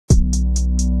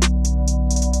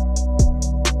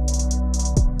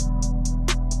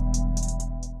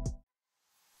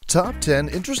Top 10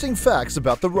 Interesting Facts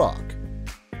About The Rock.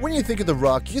 When you think of The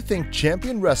Rock, you think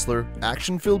champion wrestler,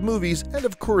 action-filled movies, and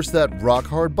of course that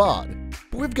rock-hard bod.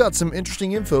 But we've got some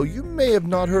interesting info you may have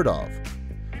not heard of.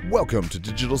 Welcome to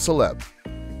Digital Celeb.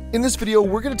 In this video,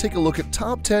 we're going to take a look at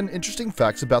top 10 interesting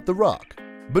facts about The Rock.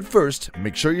 But first,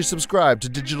 make sure you subscribe to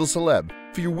Digital Celeb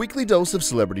for your weekly dose of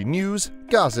celebrity news,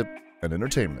 gossip, and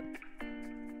entertainment.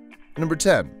 Number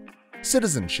 10.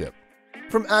 Citizenship.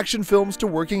 From action films to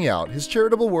working out, his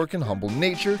charitable work and humble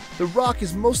nature, The Rock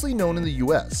is mostly known in the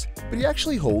US, but he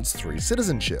actually holds 3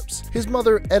 citizenships. His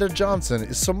mother, Etta Johnson,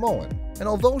 is Samoan, and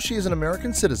although she is an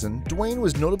American citizen, Dwayne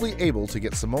was notably able to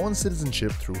get Samoan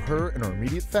citizenship through her and her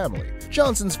immediate family.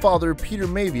 Johnson's father, Peter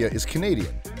Maivia, is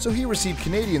Canadian, so he received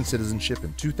Canadian citizenship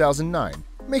in 2009,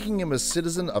 making him a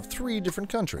citizen of 3 different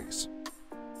countries.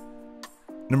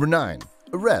 Number 9.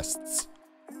 Arrests.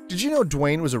 Did you know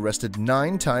Dwayne was arrested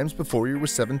 9 times before he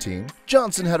was 17?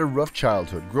 Johnson had a rough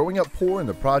childhood, growing up poor in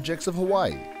the projects of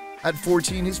Hawaii. At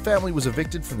 14, his family was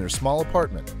evicted from their small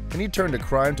apartment, and he turned to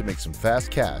crime to make some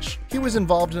fast cash. He was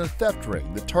involved in a theft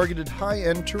ring that targeted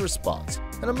high-end tourist spots,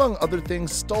 and among other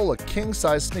things, stole a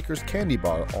king-size Snickers candy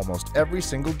bar almost every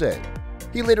single day.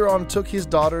 He later on took his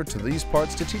daughter to these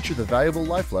parts to teach her the valuable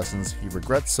life lessons he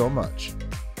regrets so much.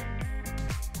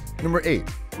 Number 8.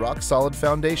 Rock-solid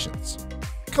foundations.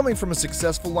 Coming from a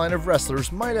successful line of wrestlers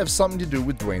might have something to do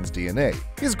with Dwayne's DNA.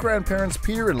 His grandparents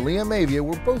Peter and Leah Maivia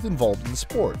were both involved in the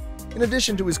sport. In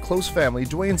addition to his close family,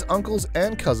 Dwayne's uncles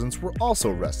and cousins were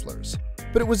also wrestlers.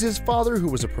 But it was his father who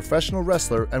was a professional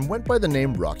wrestler and went by the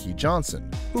name Rocky Johnson,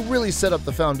 who really set up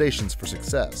the foundations for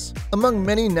success. Among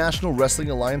many National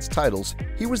Wrestling Alliance titles,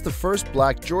 he was the first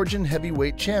black Georgian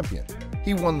heavyweight champion.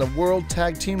 He won the World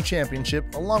Tag Team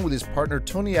Championship along with his partner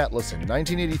Tony Atlas in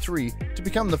 1983 to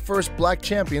become the first black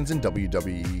champions in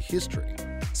WWE history.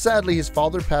 Sadly, his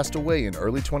father passed away in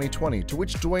early 2020, to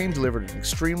which Dwayne delivered an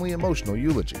extremely emotional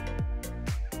eulogy.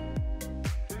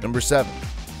 Number 7.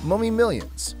 Mummy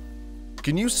Millions.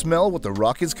 Can you smell what The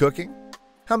Rock is cooking?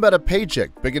 How about a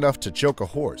paycheck big enough to choke a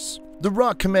horse? The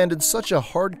Rock commanded such a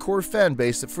hardcore fan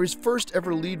base that for his first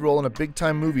ever lead role in a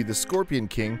big-time movie, The Scorpion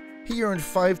King, he earned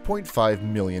 $5.5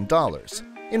 million.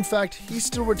 In fact, he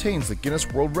still retains the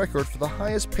Guinness World Record for the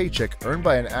highest paycheck earned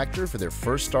by an actor for their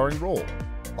first starring role.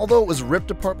 Although it was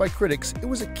ripped apart by critics, it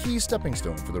was a key stepping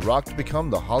stone for The Rock to become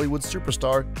the Hollywood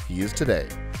superstar he is today.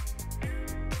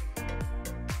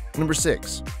 Number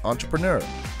 6. Entrepreneur.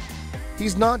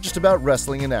 He's not just about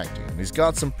wrestling and acting, and he's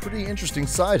got some pretty interesting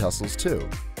side hustles too.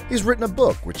 He's written a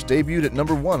book which debuted at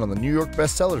number 1 on the New York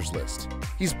bestsellers list.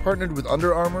 He's partnered with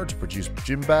Under Armour to produce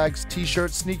gym bags,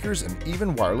 t-shirts, sneakers, and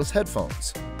even wireless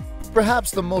headphones.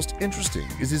 Perhaps the most interesting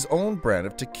is his own brand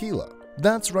of tequila.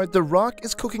 That's right, The Rock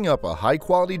is cooking up a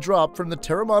high-quality drop from the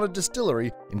Teremana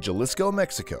distillery in Jalisco,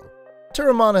 Mexico.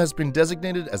 Teremana has been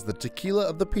designated as the tequila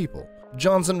of the people.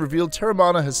 Johnson revealed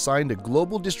Teremana has signed a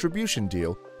global distribution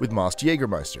deal with Most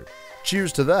Jägermeister.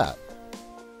 Cheers to that!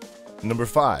 Number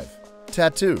 5.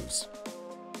 Tattoos.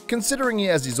 Considering he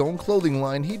has his own clothing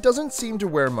line, he doesn't seem to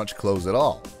wear much clothes at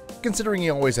all. Considering he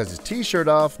always has his t-shirt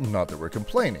off, not that we're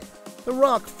complaining. The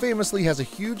Rock famously has a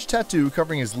huge tattoo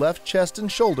covering his left chest and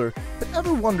shoulder, but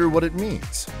ever wonder what it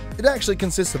means? It actually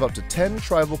consists of up to 10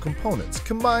 tribal components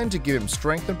combined to give him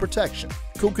strength and protection.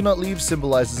 Coconut leaves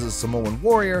symbolizes a Samoan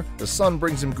warrior, the sun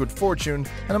brings him good fortune,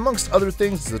 and amongst other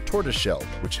things is a tortoise shell,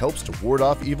 which helps to ward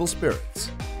off evil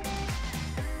spirits.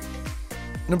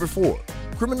 Number 4.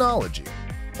 Criminology.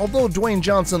 Although Dwayne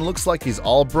Johnson looks like he's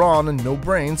all brawn and no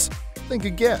brains, think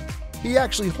again. He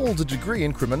actually holds a degree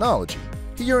in criminology.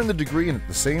 He earned the degree and at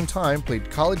the same time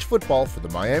played college football for the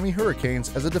Miami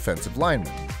Hurricanes as a defensive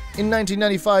lineman. In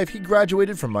 1995, he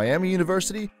graduated from Miami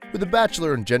University with a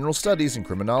Bachelor in General Studies in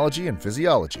Criminology and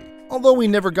Physiology. Although he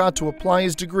never got to apply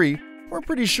his degree, we're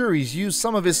pretty sure he's used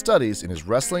some of his studies in his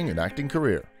wrestling and acting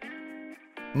career.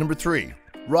 Number 3.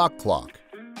 Rock Clock.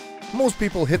 Most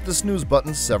people hit the snooze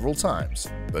button several times,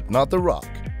 but not The Rock.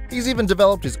 He's even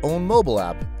developed his own mobile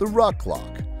app, The Rock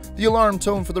Clock. The alarm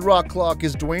tone for The Rock Clock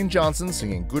is Dwayne Johnson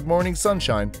singing Good Morning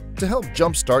Sunshine to help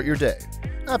jumpstart your day.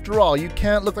 After all, you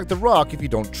can't look like The Rock if you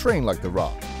don't train like The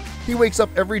Rock. He wakes up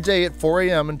every day at 4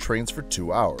 a.m. and trains for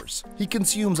 2 hours. He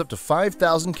consumes up to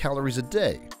 5,000 calories a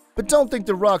day. But don't think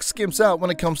The Rock skimps out when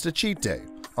it comes to cheat day.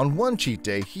 On one cheat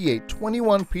day, he ate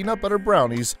 21 peanut butter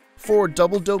brownies, 4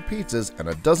 double dough pizzas, and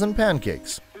a dozen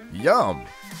pancakes. Yum!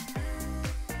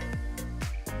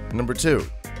 Number 2.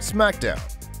 SmackDown.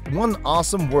 One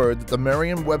awesome word that the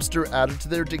Merriam-Webster added to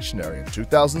their dictionary in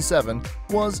 2007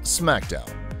 was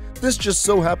SmackDown. This just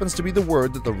so happens to be the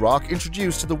word that The Rock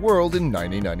introduced to the world in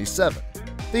 1997.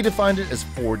 They defined it as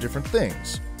 4 different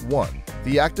things. 1.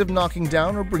 the act of knocking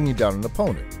down or bringing down an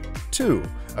opponent. 2.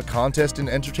 A contest in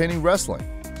entertaining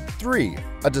wrestling. 3.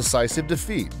 A decisive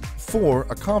defeat. 4.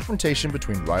 A confrontation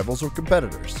between rivals or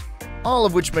competitors. All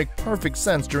of which make perfect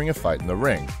sense during a fight in the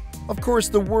ring. Of course,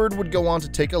 the word would go on to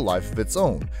take a life of its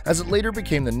own, as it later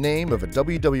became the name of a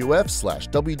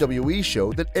WWF/WWE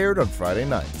show that aired on Friday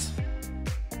nights.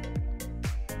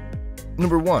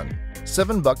 Number 1.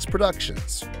 7 Bucks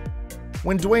Productions.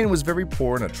 When Dwayne was very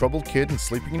poor and a troubled kid and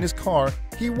sleeping in his car,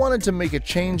 he wanted to make a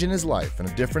change in his life and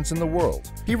a difference in the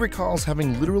world. He recalls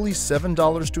having literally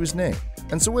 $7 to his name,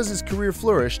 and so as his career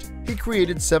flourished, he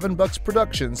created 7 Bucks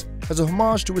Productions as a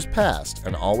homage to his past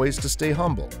and always to stay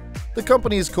humble. The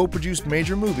company has co-produced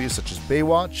major movies such as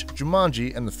Baywatch,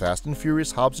 Jumanji, and the Fast and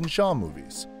Furious Hobbs and Shaw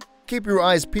movies. Keep your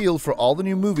eyes peeled for all the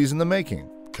new movies in the making,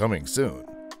 coming soon.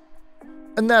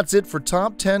 And that's it for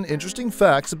top 10 interesting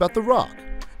facts about The Rock.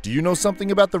 Do you know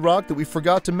something about The Rock that we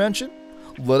forgot to mention?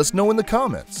 Let us know in the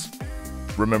comments.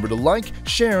 Remember to like,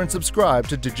 share, and subscribe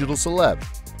to Digital Celeb.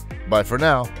 Bye for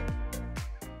now.